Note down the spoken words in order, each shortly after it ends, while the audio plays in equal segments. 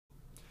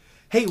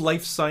Hey,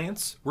 Life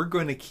Science, we're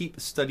going to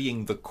keep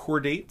studying the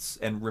chordates,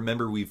 and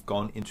remember we've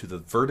gone into the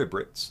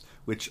vertebrates,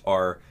 which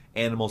are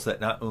animals that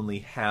not only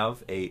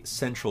have a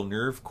central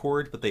nerve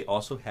cord, but they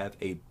also have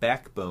a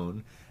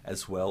backbone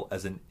as well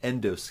as an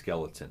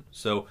endoskeleton.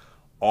 So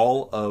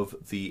all of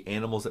the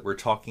animals that we're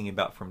talking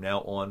about from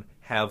now on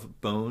have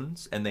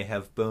bones, and they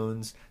have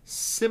bones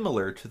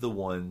similar to the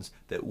ones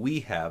that we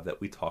have that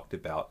we talked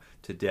about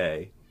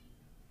today.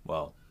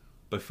 Well,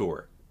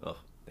 before. Ugh,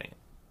 dang it.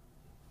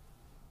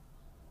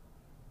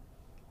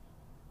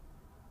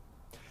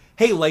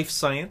 Hey, Life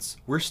Science,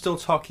 we're still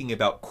talking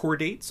about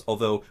chordates,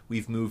 although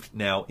we've moved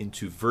now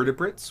into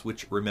vertebrates,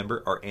 which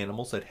remember are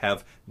animals that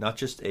have not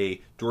just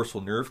a dorsal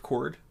nerve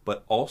cord,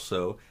 but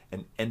also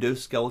an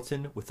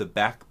endoskeleton with a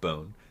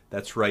backbone.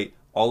 That's right,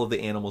 all of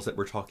the animals that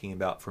we're talking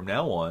about from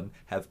now on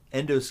have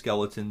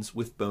endoskeletons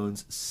with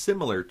bones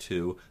similar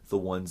to the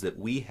ones that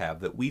we have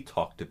that we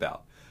talked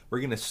about. We're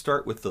going to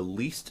start with the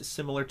least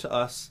similar to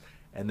us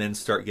and then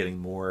start getting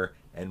more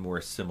and more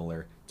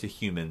similar to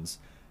humans.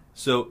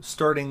 So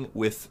starting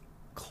with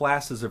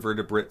classes of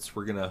vertebrates,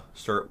 we're going to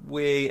start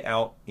way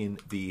out in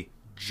the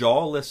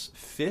jawless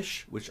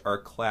fish, which are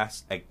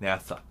class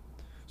Agnatha.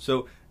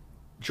 So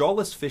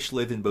jawless fish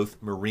live in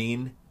both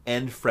marine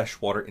and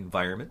freshwater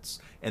environments,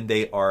 and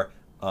they are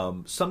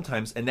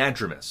sometimes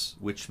anadromous,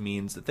 which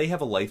means that they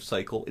have a life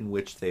cycle in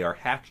which they are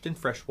hatched in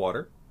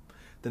freshwater,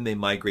 then they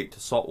migrate to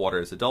saltwater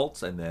as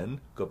adults, and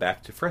then go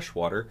back to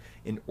freshwater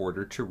in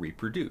order to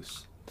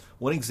reproduce.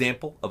 One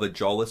example of a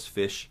jawless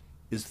fish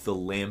is the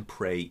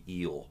lamprey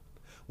eel.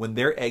 When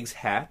their eggs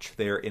hatch,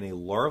 they are in a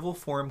larval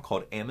form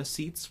called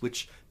amicetes,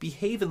 which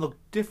behave and look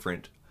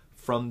different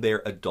from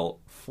their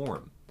adult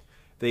form.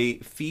 They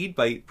feed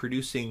by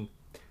producing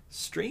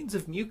strains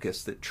of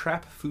mucus that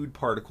trap food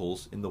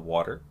particles in the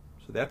water.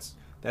 So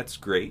that's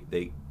great.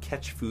 They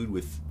catch food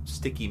with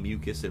sticky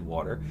mucus in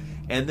water,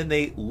 and then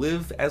they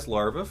live as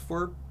larvae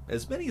for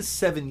as many as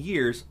 7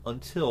 years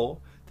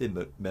until they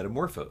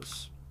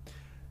metamorphose.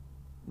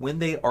 When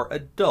they are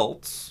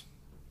adults,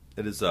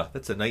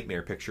 that's a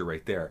nightmare picture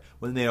right there.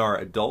 When they are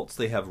adults,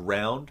 they have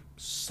round,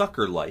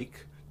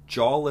 sucker-like,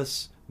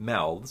 jawless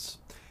mouths,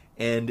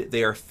 and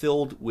they are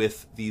filled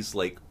with these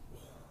like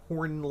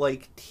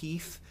horn-like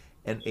teeth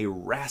and a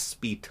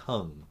raspy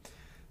tongue.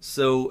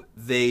 So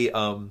they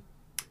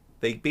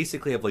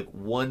basically have like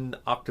one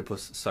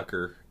octopus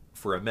sucker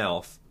for a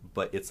mouth,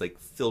 but it's like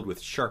filled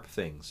with sharp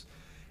things.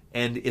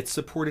 And it's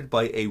supported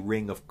by a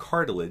ring of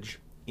cartilage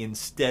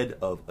instead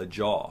of a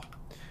jaw.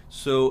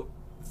 So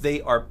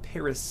they are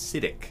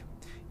parasitic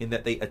in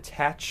that they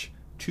attach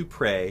to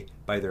prey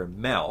by their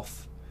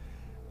mouth,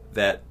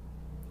 that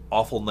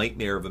awful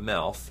nightmare of a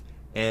mouth,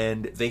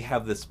 and they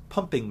have this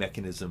pumping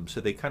mechanism, so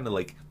they kind of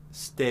like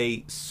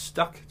stay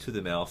stuck to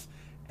the mouth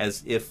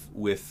as if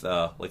with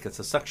like it's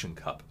a suction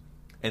cup.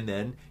 And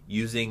then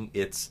using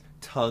its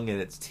tongue and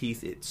its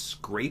teeth, it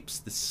scrapes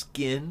the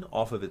skin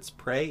off of its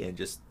prey and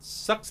just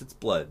sucks its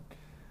blood.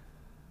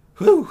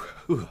 Whew.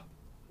 Whew.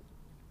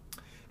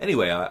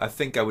 Anyway, I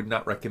think I would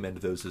not recommend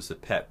those as a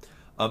pet.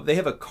 They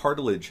have a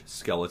cartilage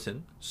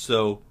skeleton,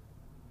 so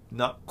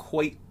not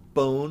quite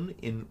bone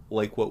in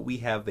like what we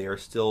have. They are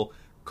still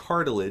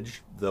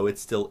cartilage, though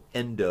it's still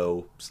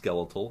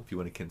endoskeletal, if you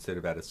want to consider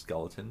that a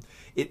skeleton.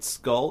 Its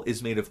skull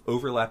is made of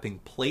overlapping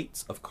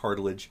plates of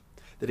cartilage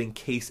that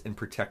encase and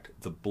protect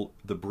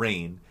the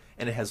brain,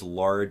 and it has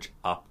large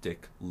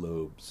optic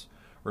lobes.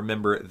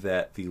 Remember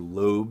that the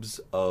lobes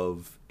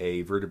of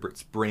a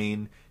vertebrate's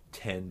brain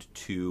tend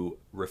to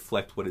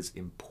reflect what is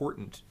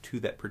important to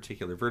that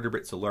particular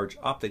vertebrate. So large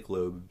optic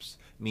lobes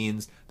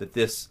means that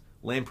this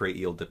lamprey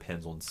eel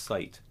depends on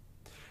sight.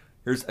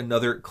 Here's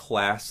another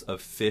class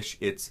of fish.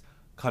 It's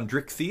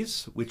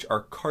chondrichthyes, which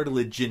are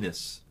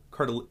cartilaginous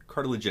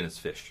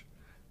fish.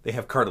 They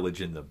have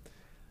cartilage in them.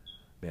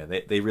 Man,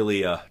 they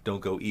really don't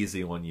go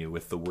easy on you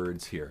with the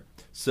words here.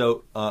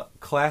 So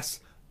class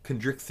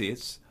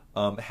chondrichthyes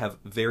have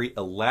very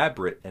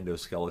elaborate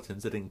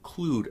endoskeletons that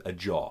include a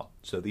jaw.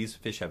 So these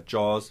fish have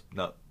jaws,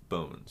 not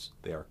bones.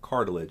 They are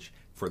cartilage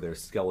for their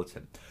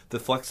skeleton.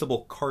 The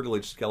flexible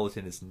cartilage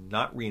skeleton is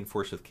not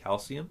reinforced with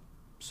calcium,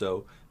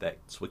 so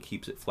that's what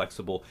keeps it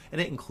flexible.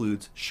 And it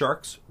includes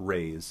sharks,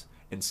 rays,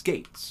 and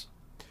skates.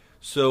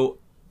 So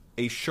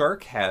a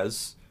shark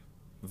has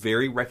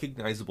very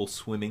recognizable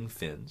swimming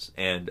fins,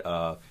 and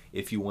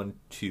if you want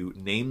to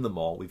name them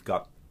all, we've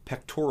got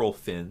pectoral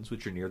fins,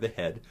 which are near the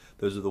head.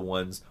 Those are the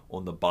ones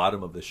on the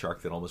bottom of the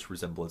shark that almost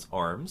resemble its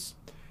arms.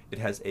 It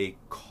has a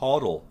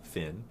caudal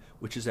fin,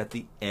 which is at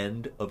the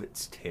end of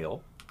its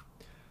tail.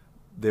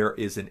 There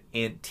is an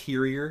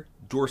anterior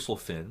dorsal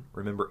fin.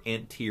 Remember,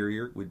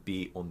 anterior would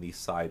be on the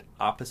side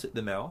opposite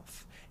the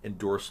mouth, and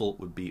dorsal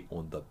would be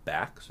on the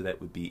back, so that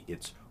would be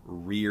its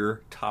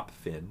rear top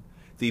fin.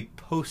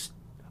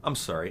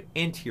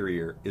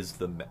 Anterior is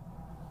the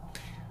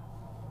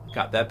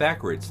got that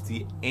backwards.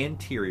 The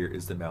anterior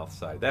is the mouth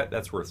side.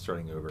 That's worth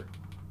starting over.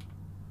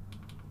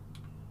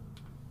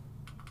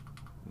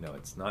 No,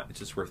 it's not. It's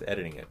just worth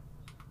editing it.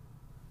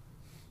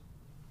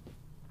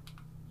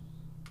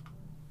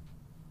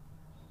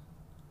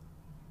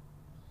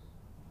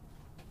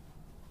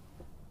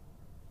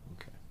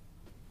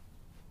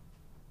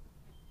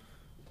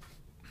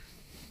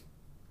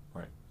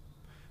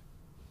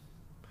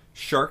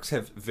 Sharks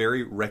have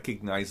very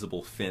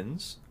recognizable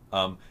fins.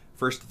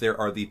 First, there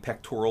are the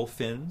pectoral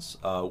fins,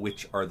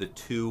 which are the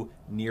two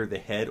near the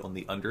head on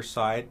the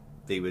underside.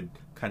 They would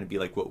kind of be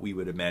like what we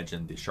would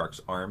imagine the shark's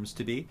arms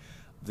to be.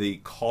 The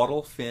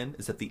caudal fin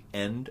is at the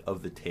end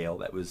of the tail.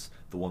 That was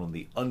the one on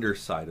the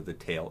underside of the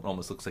tail. It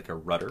almost looks like a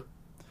rudder.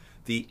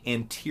 The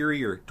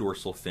anterior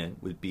dorsal fin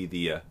would be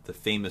the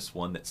famous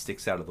one that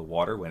sticks out of the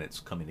water when it's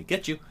coming to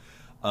get you.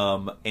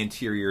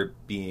 Anterior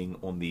being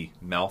on the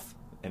mouth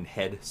and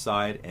head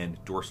side, and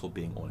dorsal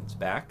being on its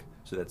back.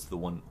 So that's the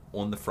one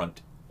on the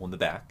front, on the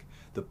back.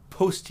 The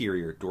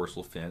posterior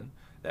dorsal fin,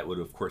 that would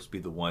of course be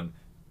the one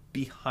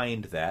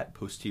behind that,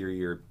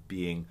 posterior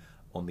being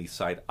on the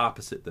side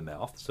opposite the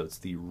mouth, so it's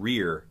the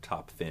rear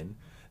top fin.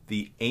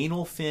 The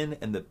anal fin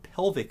and the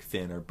pelvic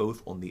fin are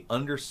both on the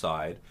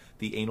underside.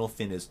 The anal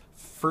fin is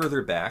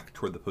further back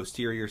toward the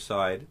posterior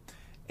side,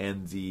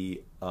 and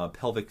the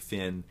pelvic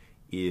fin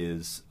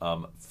is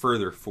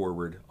further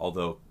forward,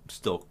 although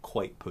still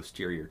quite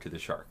posterior to the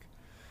shark.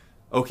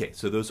 Okay,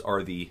 so those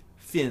are the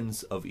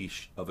fins of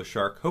a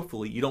shark.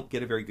 Hopefully you don't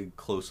get a very good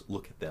close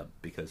look at them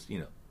because, you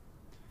know,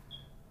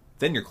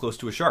 then you're close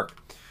to a shark.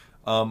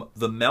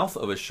 The mouth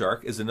of a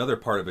shark is another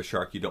part of a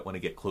shark you don't want to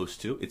get close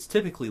to. It's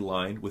typically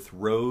lined with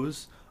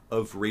rows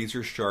of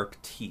razor-sharp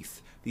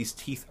teeth. These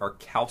teeth are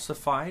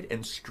calcified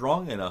and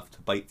strong enough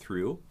to bite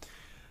through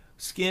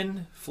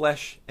skin,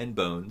 flesh, and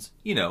bones.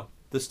 You know,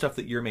 the stuff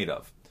that you're made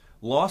of.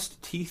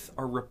 Lost teeth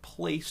are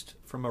replaced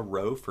from a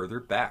row further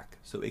back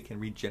so it can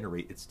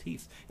regenerate its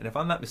teeth. And if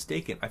I'm not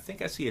mistaken, I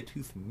think I see a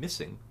tooth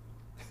missing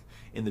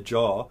in the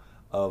jaw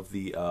of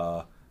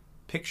the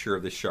picture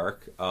of the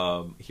shark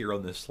here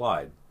on this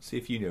slide. See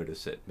if you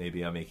notice it.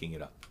 Maybe I'm making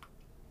it up.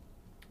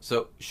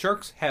 So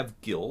sharks have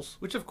gills,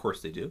 which of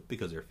course they do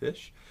because they're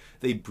fish.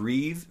 They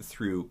breathe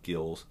through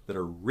gills that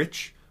are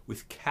rich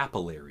with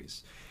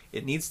capillaries.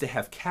 It needs to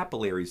have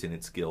capillaries in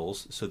its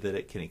gills so that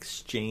it can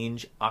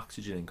exchange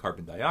oxygen and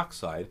carbon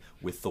dioxide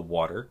with the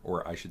water,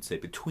 or I should say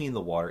between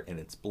the water and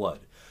its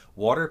blood.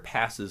 Water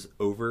passes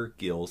over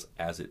gills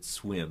as it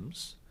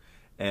swims,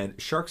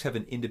 and sharks have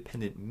an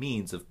independent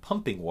means of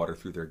pumping water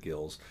through their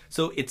gills,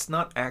 so it's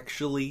not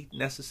actually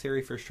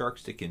necessary for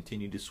sharks to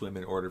continue to swim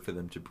in order for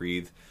them to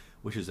breathe,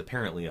 which is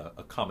apparently a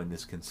common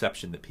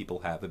misconception that people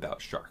have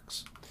about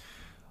sharks.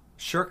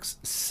 Sharks'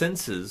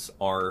 senses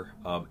are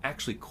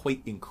actually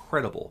quite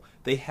incredible.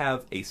 They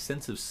have a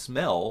sense of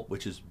smell,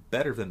 which is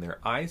better than their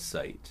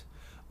eyesight,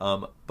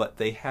 but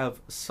they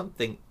have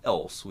something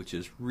else which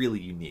is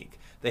really unique.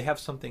 They have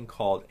something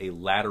called a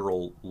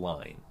lateral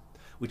line,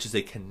 which is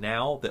a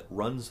canal that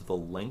runs the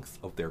length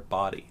of their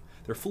body.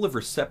 They're full of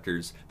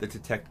receptors that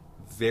detect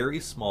very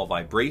small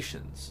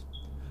vibrations.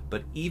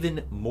 But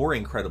even more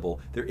incredible,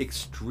 they're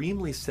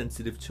extremely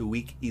sensitive to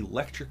weak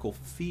electrical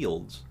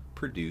fields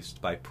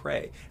produced by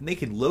prey. And they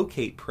can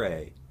locate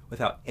prey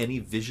without any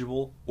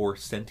visual or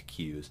scent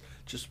cues,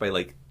 just by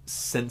like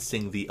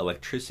sensing the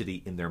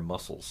electricity in their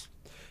muscles.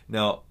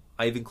 Now,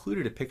 I've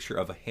included a picture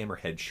of a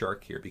hammerhead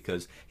shark here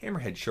because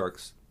hammerhead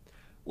sharks,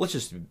 let's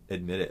just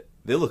admit it,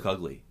 they look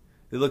ugly.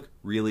 They look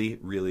really,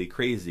 really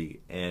crazy,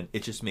 and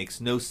it just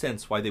makes no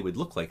sense why they would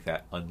look like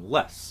that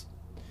unless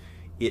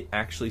it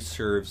actually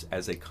serves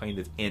as a kind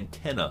of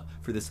antenna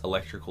for this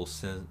electrical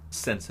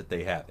sense that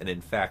they have. And in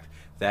fact,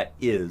 that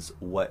is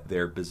what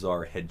their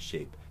bizarre head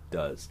shape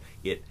does.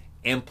 It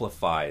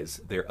amplifies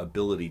their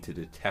ability to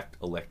detect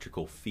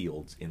electrical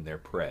fields in their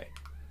prey.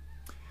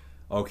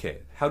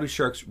 Okay, how do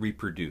sharks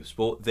reproduce?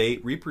 Well, they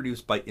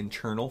reproduce by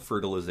internal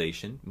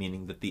fertilization,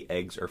 meaning that the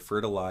eggs are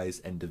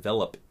fertilized and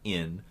develop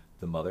in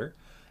the mother,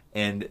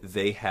 and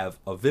they have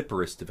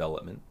oviparous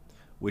development,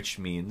 which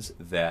means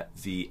that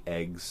the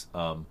eggs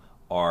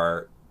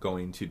are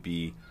going to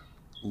be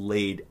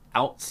laid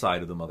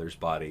outside of the mother's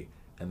body,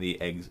 and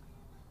the eggs...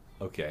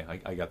 Okay,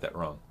 I got that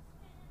wrong.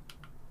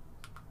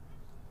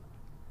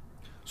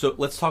 So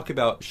let's talk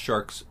about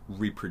sharks'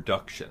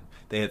 reproduction.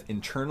 They have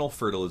internal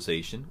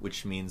fertilization,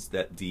 which means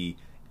that the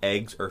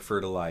eggs are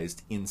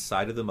fertilized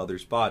inside of the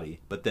mother's body,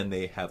 but then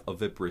they have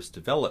oviparous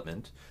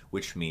development,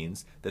 which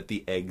means that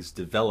the eggs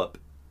develop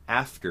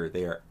after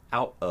they are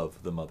out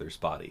of the mother's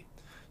body.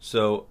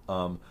 So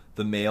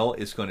the male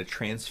is going to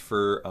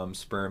transfer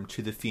sperm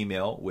to the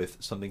female with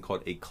something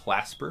called a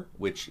clasper,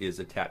 which is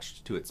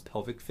attached to its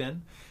pelvic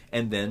fin,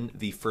 and then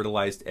the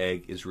fertilized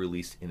egg is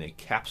released in a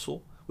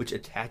capsule, which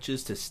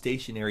attaches to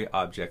stationary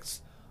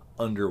objects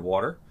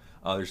underwater.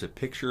 There's a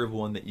picture of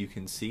one that you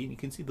can see, and you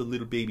can see the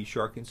little baby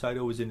shark inside.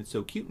 Oh, isn't it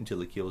so cute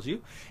until it kills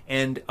you?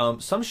 And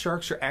some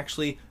sharks are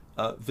actually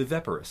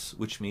viviparous,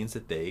 which means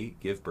that they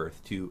give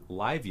birth to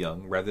live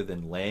young rather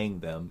than laying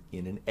them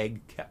in an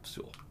egg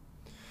capsule.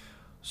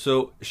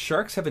 So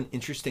sharks have an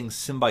interesting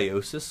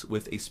symbiosis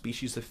with a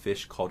species of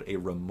fish called a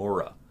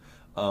remora.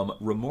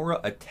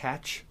 Remora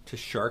attach to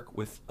shark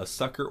with a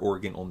sucker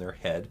organ on their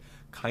head,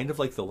 kind of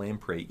like the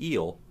lamprey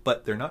eel,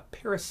 but they're not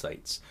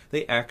parasites.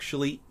 They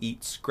actually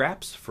eat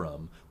scraps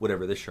from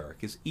whatever the shark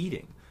is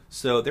eating.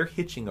 So they're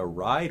hitching a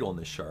ride on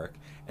the shark,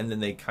 and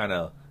then they kind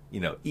of,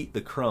 eat the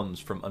crumbs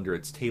from under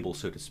its table,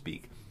 so to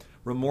speak.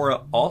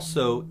 Remora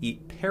also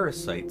eat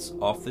parasites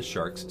off the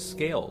shark's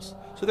scales.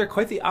 So they're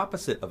quite the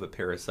opposite of a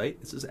parasite.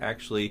 This is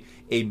actually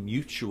a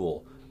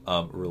mutual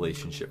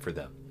relationship for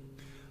them.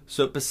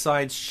 So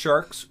besides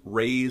sharks,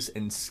 rays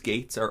and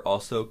skates are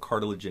also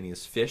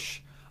cartilaginous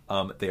fish.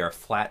 They are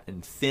flat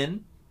and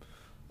thin,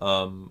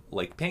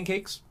 like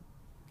pancakes.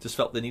 Just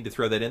felt the need to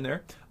throw that in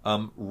there.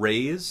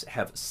 Rays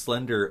have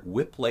slender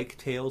whip-like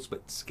tails,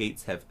 but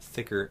skates have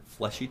thicker,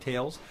 fleshy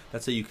tails.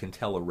 That's how you can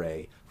tell a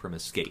ray from a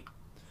skate.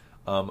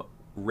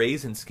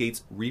 Rays and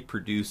skates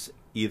reproduce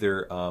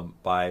either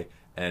by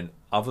an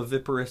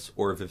oviviparous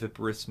or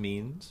viviparous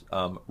means.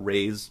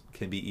 Rays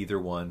can be either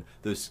one.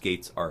 Those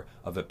skates are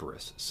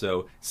oviparous.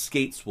 So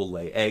skates will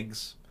lay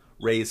eggs.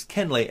 Rays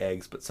can lay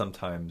eggs, but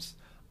sometimes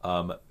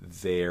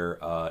their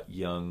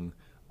young...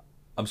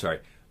 I'm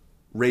sorry.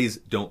 Rays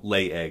don't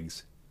lay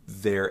eggs.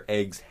 Their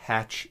eggs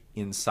hatch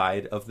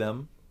inside of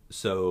them,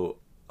 so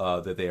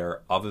that they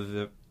are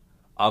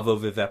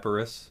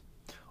ovoviviparous,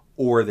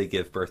 or they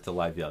give birth to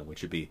live young,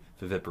 which would be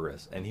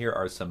viviparous. And here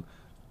are some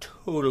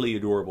totally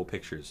adorable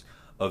pictures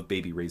of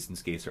baby rays and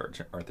skates.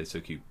 Aren't they so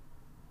cute?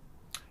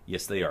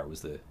 Yes, they are,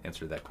 was the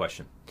answer to that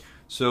question.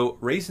 So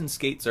rays and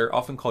skates are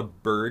often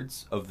called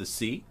birds of the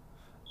sea,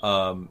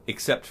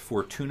 except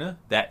for tuna.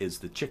 That is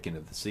the chicken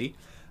of the sea.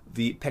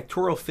 The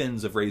pectoral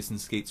fins of rays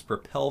and skates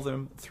propel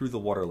them through the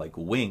water like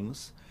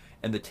wings,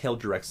 and the tail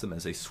directs them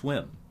as they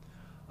swim.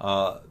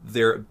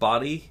 Their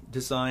body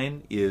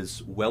design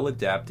is well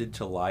adapted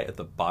to lie at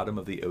the bottom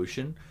of the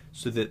ocean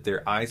so that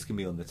their eyes can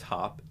be on the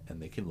top and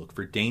they can look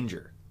for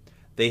danger.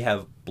 They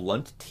have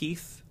blunt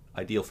teeth,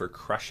 ideal for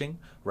crushing,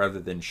 rather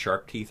than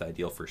sharp teeth,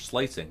 ideal for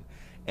slicing.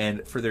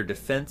 And for their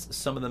defense,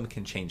 some of them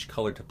can change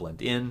color to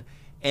blend in,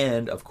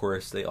 and of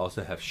course they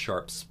also have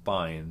sharp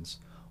spines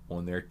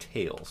on their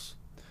tails.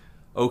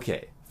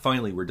 Okay,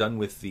 finally we're done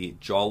with the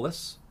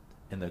jawless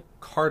and the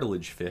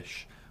cartilage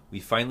fish. We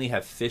finally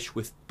have fish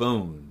with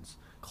bones,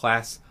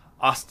 class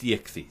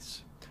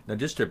Osteichthyes. Now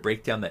just to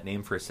break down that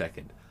name for a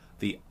second,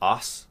 the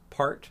os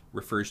part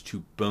refers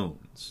to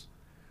bones,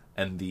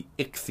 and the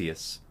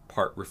ichthyos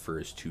part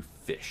refers to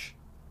fish.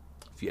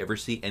 If you ever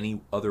see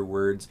any other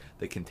words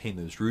that contain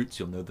those roots,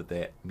 you'll know that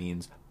that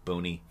means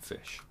bony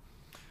fish.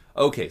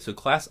 Okay, so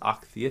class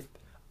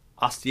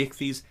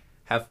Osteichthyes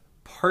have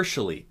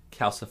partially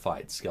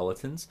calcified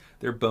skeletons.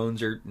 Their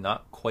bones are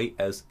not quite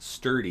as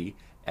sturdy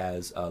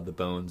as the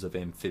bones of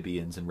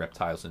amphibians and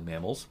reptiles and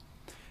mammals.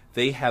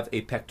 They have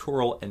a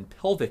pectoral and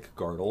pelvic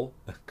girdle.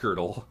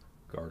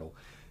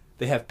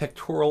 They have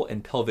pectoral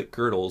and pelvic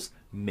girdles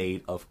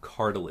made of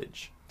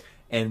cartilage.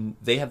 And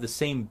they have the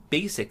same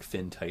basic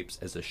fin types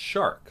as a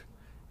shark,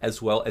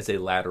 as well as a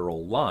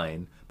lateral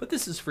line, but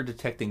this is for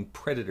detecting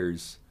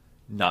predators,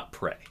 not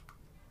prey.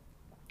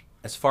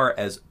 As far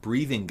as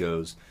breathing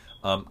goes,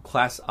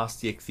 class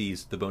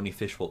Osteichthyes, the bony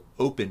fish, will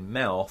open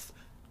mouth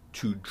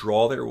to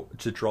draw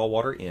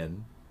water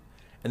in,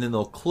 and then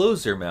they'll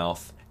close their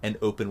mouth and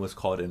open what's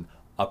called an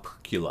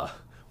opercula,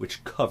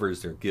 which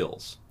covers their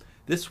gills.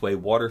 This way,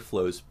 water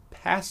flows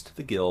past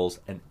the gills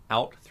and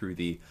out through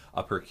the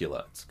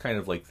opercula. It's kind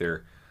of like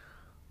their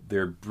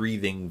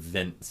breathing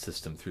vent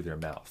system through their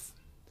mouth.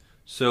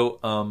 So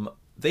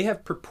they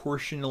have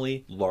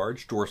proportionally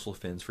large dorsal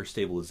fins for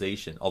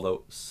stabilization,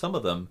 although some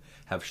of them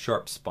have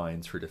sharp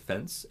spines for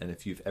defense. And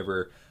if you've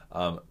ever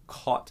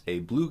caught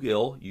a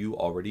bluegill, you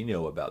already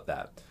know about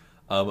that.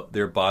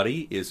 Their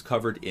body is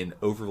covered in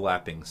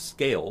overlapping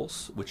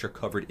scales, which are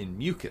covered in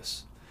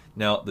mucus.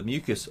 Now, the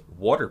mucus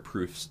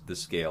waterproofs the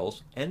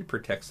scales and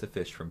protects the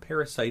fish from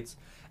parasites,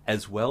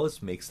 as well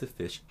as makes the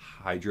fish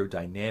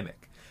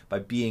hydrodynamic. By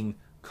being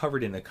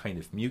covered in a kind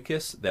of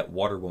mucus that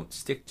water won't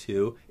stick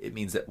to, it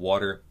means that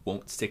water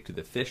won't stick to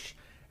the fish,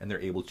 and they're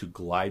able to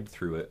glide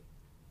through it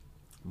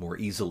more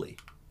easily.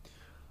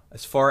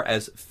 As far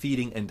as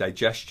feeding and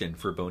digestion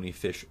for bony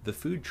fish, the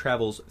food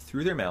travels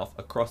through their mouth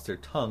across their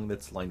tongue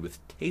that's lined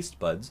with taste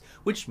buds,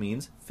 which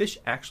means fish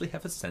actually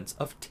have a sense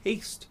of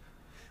taste.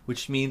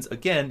 Which means,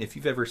 again, if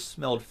you've ever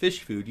smelled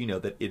fish food, you know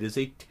that it is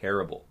a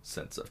terrible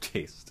sense of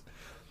taste.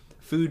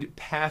 Food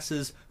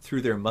passes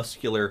through their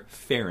muscular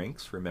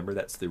pharynx, remember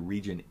that's the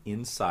region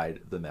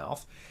inside the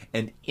mouth,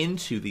 and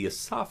into the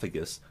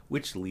esophagus,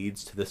 which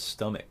leads to the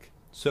stomach.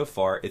 So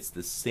far, it's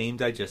the same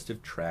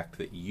digestive tract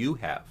that you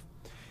have.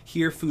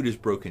 Here, food is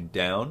broken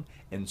down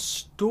and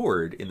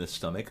stored in the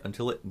stomach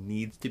until it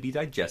needs to be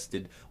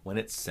digested when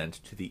it's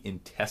sent to the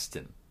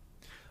intestine.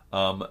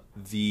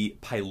 The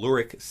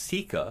pyloric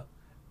ceca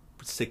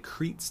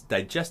secretes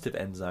digestive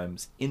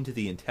enzymes into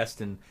the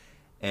intestine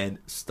and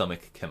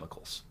stomach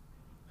chemicals.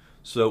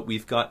 So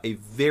we've got a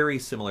very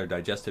similar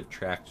digestive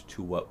tract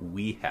to what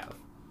we have.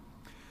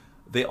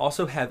 They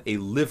also have a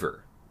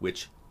liver,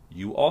 which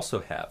you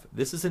also have.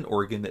 This is an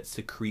organ that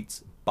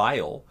secretes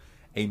bile,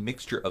 a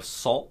mixture of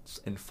salts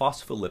and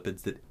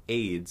phospholipids that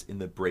aids in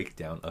the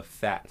breakdown of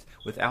fat.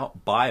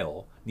 Without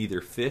bile,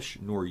 neither fish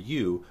nor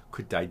you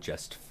could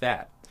digest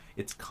fat.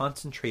 It's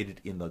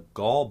concentrated in the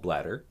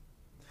gallbladder,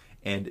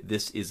 and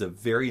this is a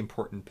very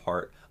important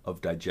part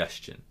of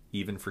digestion,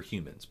 even for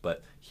humans,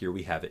 but here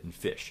we have it in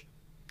fish.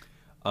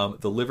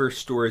 The liver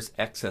stores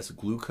excess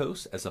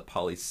glucose as a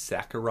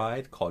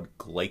polysaccharide called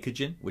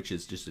glycogen, which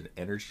is just an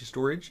energy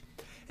storage,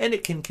 and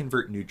it can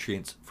convert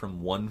nutrients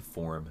from one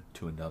form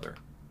to another.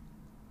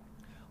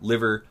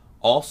 Liver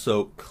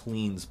also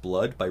cleans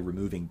blood by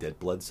removing dead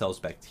blood cells,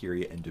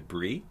 bacteria, and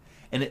debris,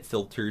 and it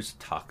filters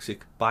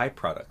toxic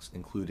byproducts,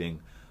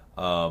 including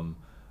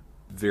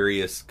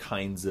various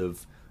kinds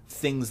of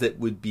things that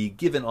would be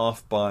given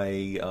off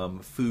by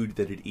food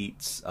that it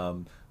eats.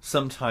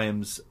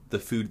 Sometimes the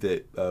food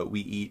that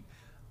we eat,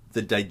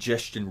 the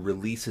digestion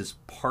releases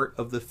part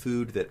of the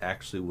food that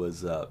actually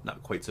was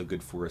not quite so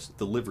good for us.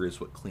 The liver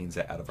is what cleans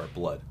that out of our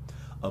blood.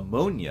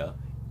 Ammonia,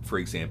 for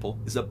example,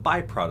 is a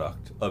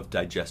byproduct of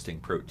digesting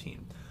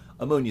protein.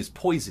 Ammonia is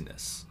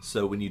poisonous,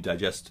 so when you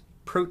digest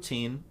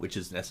protein, which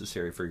is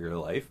necessary for your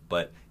life,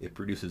 but it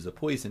produces a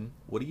poison,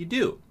 what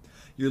do?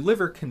 Your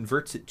liver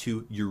converts it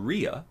to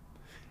urea,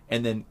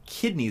 and then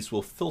kidneys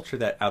will filter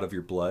that out of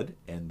your blood,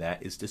 and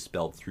that is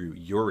dispelled through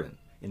urine.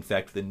 In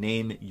fact, the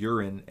name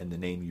urine and the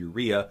name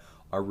urea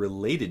are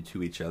related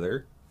to each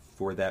other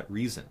for that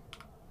reason.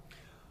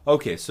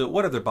 Okay, so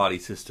what other body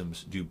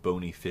systems do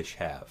bony fish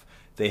have?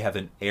 They have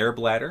an air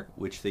bladder,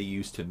 which they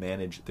use to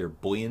manage their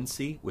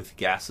buoyancy with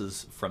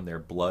gases from their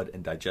blood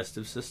and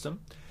digestive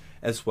system,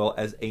 as well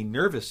as a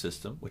nervous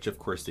system, which of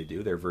course they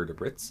do, they're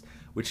vertebrates,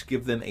 which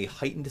give them a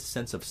heightened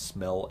sense of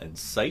smell and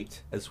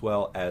sight, as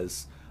well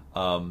as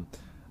the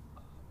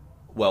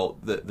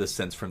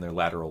sense from their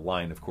lateral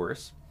line, of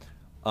course.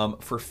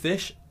 For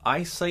fish,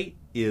 eyesight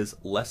is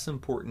less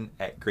important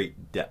at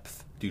great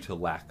depth due to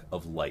lack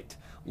of light.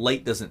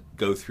 Light doesn't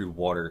go through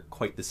water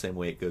quite the same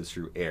way it goes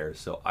through air,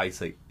 so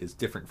eyesight is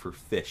different for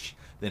fish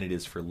than it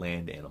is for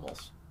land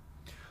animals.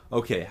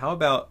 Okay, how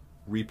about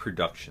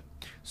reproduction?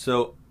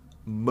 So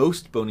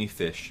most bony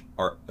fish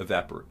are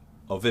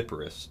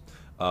oviparous,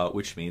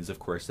 which means, of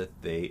course, that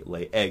they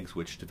lay eggs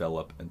which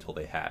develop until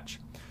they hatch.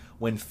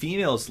 When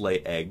females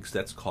lay eggs,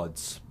 that's called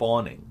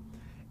spawning.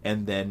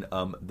 And then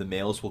the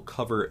males will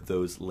cover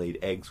those laid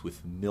eggs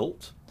with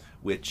milt,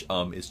 which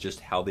is just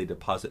how they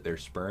deposit their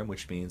sperm,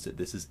 which means that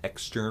this is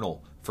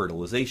external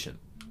fertilization.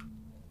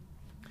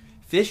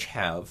 Fish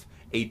have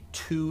a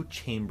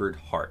two-chambered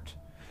heart.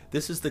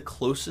 This is the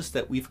closest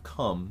that we've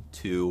come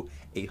to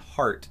a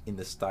heart in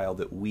the style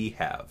that we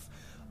have.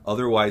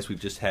 Otherwise, we've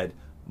just had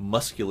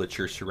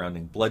musculature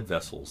surrounding blood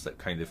vessels that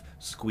kind of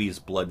squeeze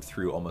blood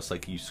through almost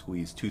like you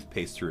squeeze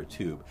toothpaste through a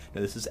tube.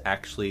 Now this is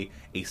actually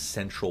a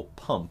central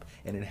pump,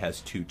 and it has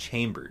two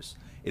chambers.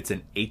 It's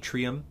an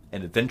atrium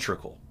and a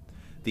ventricle.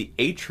 The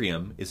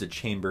atrium is a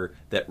chamber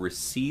that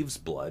receives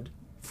blood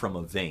from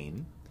a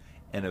vein,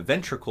 and a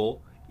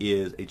ventricle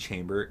is a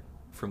chamber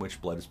from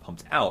which blood is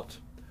pumped out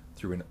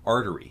through an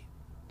artery.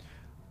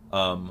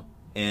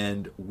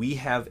 And we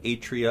have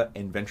atria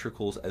and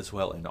ventricles as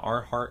well in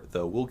our heart,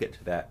 though we'll get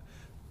to that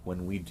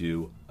when we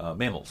do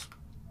mammals.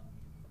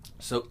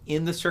 So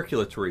in the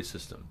circulatory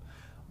system,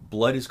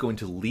 blood is going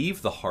to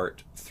leave the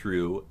heart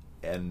through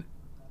an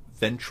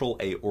ventral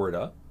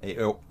aorta,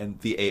 and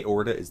the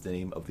aorta is the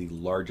name of the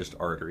largest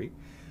artery.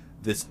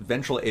 This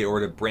ventral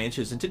aorta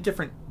branches into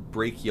different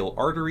brachial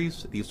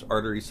arteries. These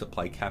arteries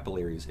supply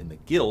capillaries in the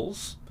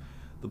gills.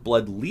 The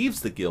blood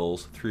leaves the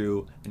gills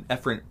through an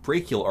efferent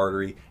brachial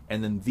artery,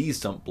 and then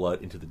these dump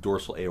blood into the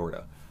dorsal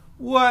aorta.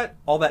 What?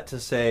 All that to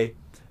say,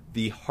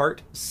 the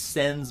heart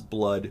sends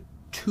blood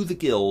to the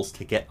gills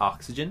to get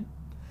oxygen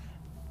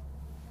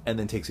and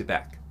then takes it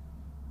back.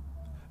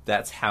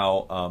 That's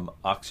how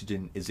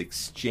oxygen is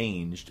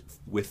exchanged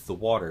with the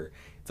water.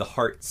 The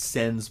heart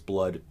sends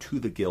blood to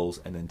the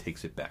gills and then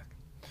takes it back.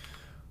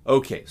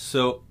 Okay,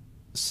 so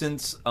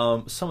since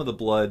some of the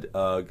blood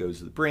goes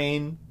to the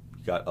brain,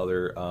 you got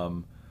other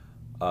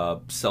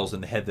cells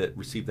in the head that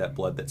receive that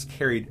blood that's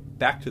carried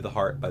back to the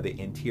heart by the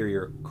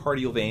anterior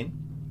cardial vein.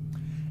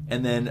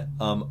 And then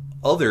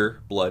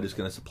other blood is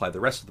going to supply the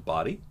rest of the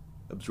body,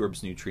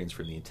 absorbs nutrients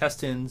from the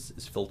intestines,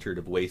 is filtered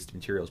of waste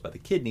materials by the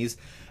kidneys,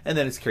 and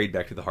then it's carried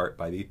back to the heart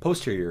by the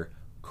posterior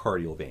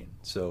cardial vein.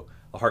 So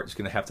the heart is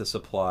going to have to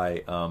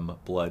supply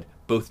blood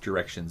both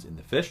directions in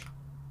the fish.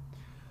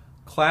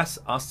 Class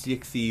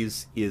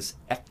Osteichthyes is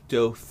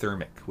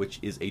ectothermic, which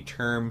is a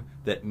term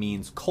that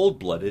means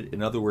cold-blooded.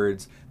 In other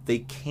words, they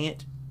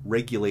can't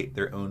regulate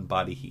their own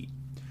body heat.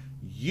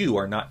 You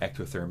are not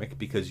ectothermic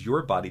because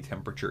your body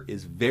temperature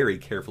is very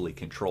carefully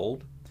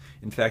controlled.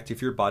 In fact,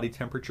 if your body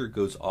temperature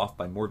goes off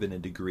by more than a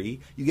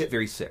degree, you get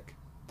very sick.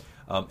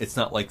 It's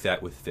not like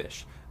that with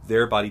fish.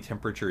 Their body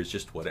temperature is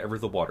just whatever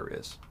the water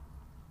is.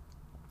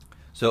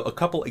 So a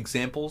couple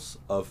examples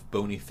of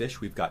bony fish.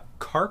 We've got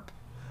carp.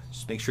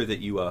 Just make sure that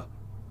you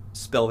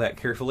spell that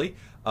carefully.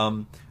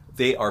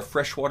 They are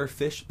freshwater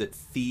fish that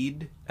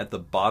feed at the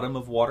bottom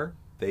of water.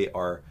 They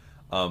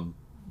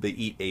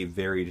eat a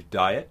varied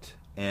diet,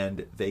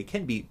 and they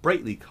can be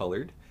brightly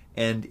colored.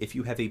 And if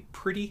you have a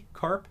pretty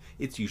carp,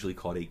 it's usually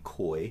called a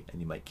koi,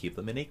 and you might keep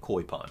them in a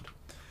koi pond.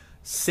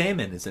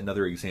 Salmon is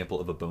another example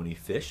of a bony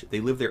fish. They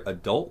live their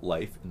adult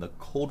life in the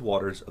cold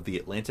waters of the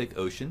Atlantic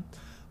Ocean,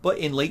 But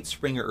in late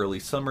spring or early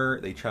summer,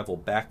 they travel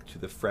back to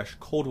the fresh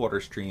cold water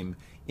stream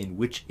in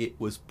which it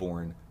was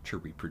born to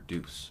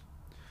reproduce.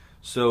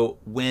 So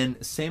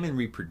when salmon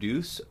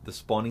reproduce, the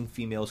spawning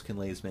females can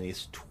lay as many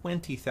as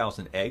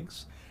 20,000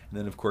 eggs, and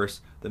then of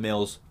course the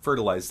males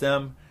fertilize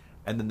them,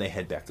 and then they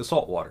head back to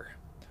saltwater.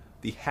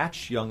 The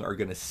hatched young are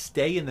going to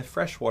stay in the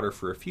freshwater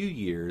for a few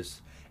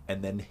years,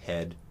 and then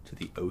head to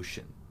the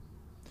ocean.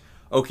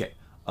 Okay,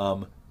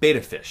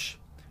 betta fish.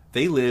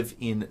 They live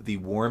in the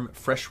warm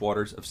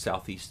freshwaters of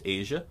Southeast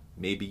Asia.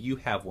 Maybe you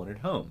have one at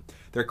home.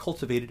 They're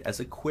cultivated as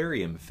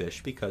aquarium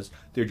fish because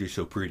they're just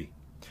so pretty.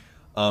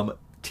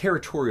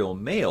 Territorial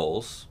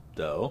males,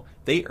 though,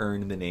 they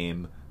earn the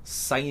name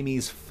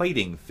Siamese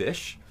fighting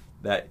fish.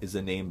 That is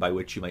a name by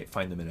which you might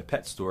find them in a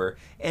pet store,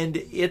 and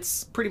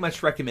it's pretty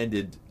much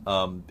recommended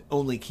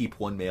only keep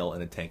one male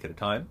in a tank at a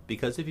time,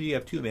 because if you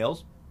have two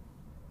males,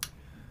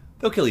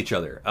 they'll kill each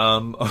other,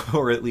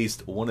 or at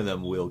least one of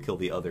them will kill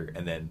the other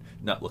and then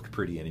not look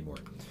pretty anymore.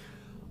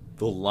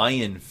 The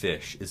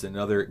lionfish is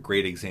another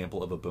great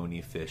example of a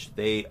bony fish.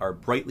 They are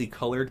brightly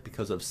colored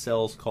because of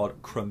cells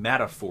called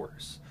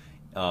chromatophores,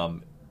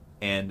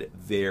 and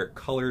their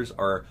colors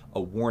are a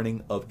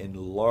warning of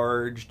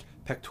enlarged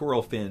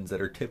pectoral fins that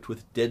are tipped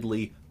with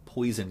deadly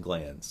poison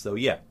glands. So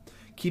yeah,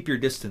 keep your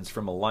distance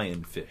from a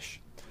lionfish.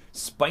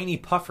 Spiny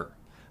puffer.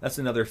 That's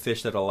another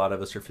fish that a lot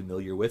of us are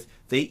familiar with.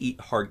 They eat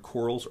hard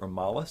corals or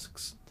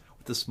mollusks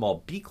with a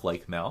small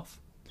beak-like mouth.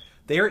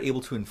 They are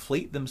able to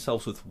inflate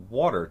themselves with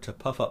water to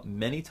puff up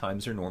many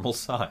times their normal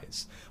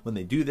size. When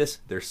they do this,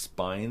 their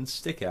spines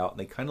stick out and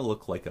they kind of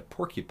look like a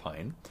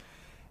porcupine.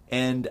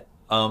 And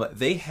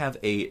they have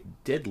a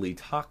deadly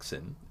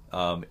toxin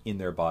in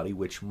their body,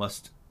 which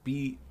must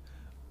be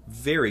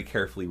very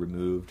carefully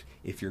removed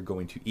if you're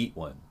going to eat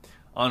one.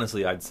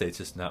 Honestly, I'd say it's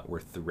just not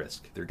worth the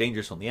risk. They're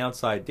dangerous on the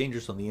outside,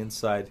 dangerous on the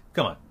inside.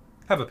 Come on,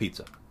 have a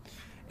pizza.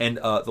 And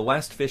the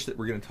last fish that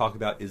we're going to talk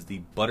about is the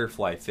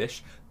butterfly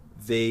fish.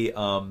 They,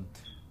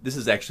 this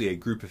is actually a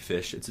group of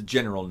fish. It's a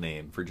general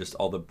name for just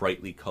all the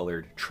brightly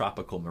colored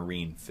tropical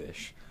marine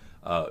fish.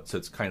 So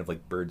it's kind of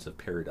like birds of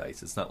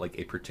paradise. It's not like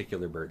a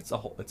particular bird. It's a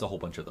whole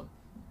bunch of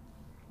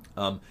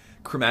them.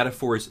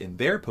 Chromatophores in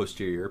their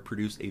posterior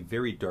produce a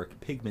very dark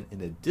pigment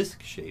in a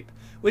disc shape,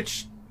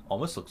 which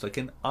almost looks like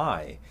an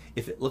eye.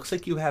 If it looks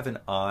like you have an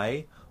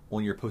eye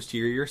on your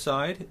posterior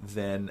side,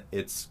 then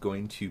it's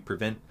going to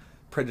prevent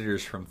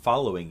predators from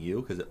following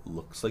you because it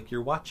looks like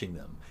you're watching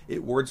them.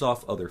 It wards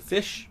off other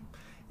fish,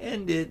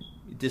 and it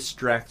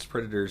distracts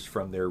predators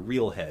from their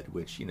real head,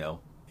 which, you know,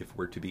 if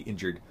we're to be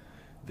injured,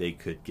 they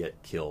could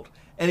get killed.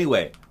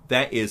 Anyway,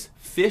 that is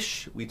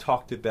fish. We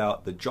talked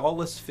about the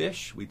jawless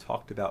fish, we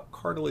talked about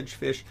cartilage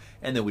fish,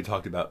 and then we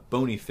talked about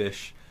bony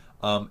fish.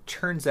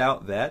 Turns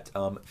out that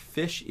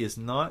fish is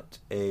not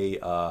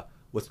a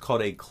what's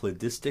called a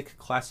cladistic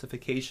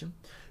classification,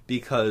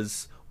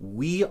 because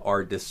we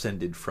are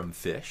descended from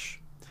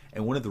fish,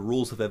 and one of the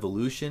rules of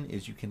evolution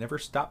is you can never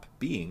stop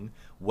being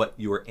what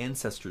your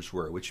ancestors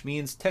were, which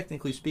means,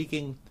 technically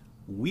speaking,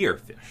 we are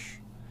fish.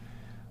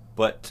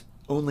 But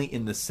only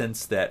in the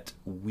sense that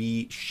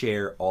we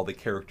share all the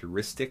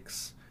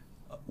characteristics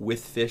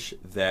with fish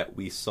that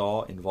we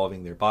saw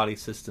involving their body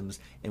systems,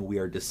 and we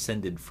are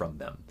descended from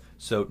them.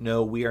 So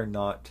no, we are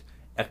not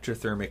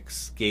ectothermic,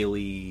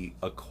 scaly,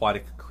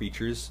 aquatic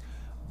creatures,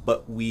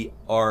 but we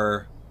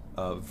are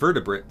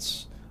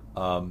vertebrates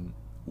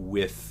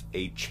with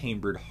a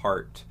chambered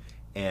heart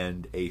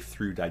and a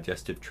through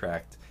digestive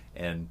tract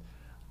and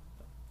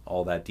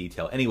all that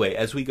detail. Anyway,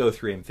 as we go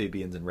through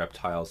amphibians and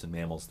reptiles and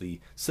mammals, the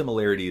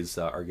similarities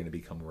are going to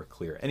become more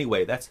clear.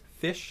 Anyway, that's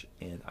fish,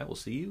 and I will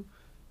see you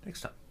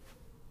next time.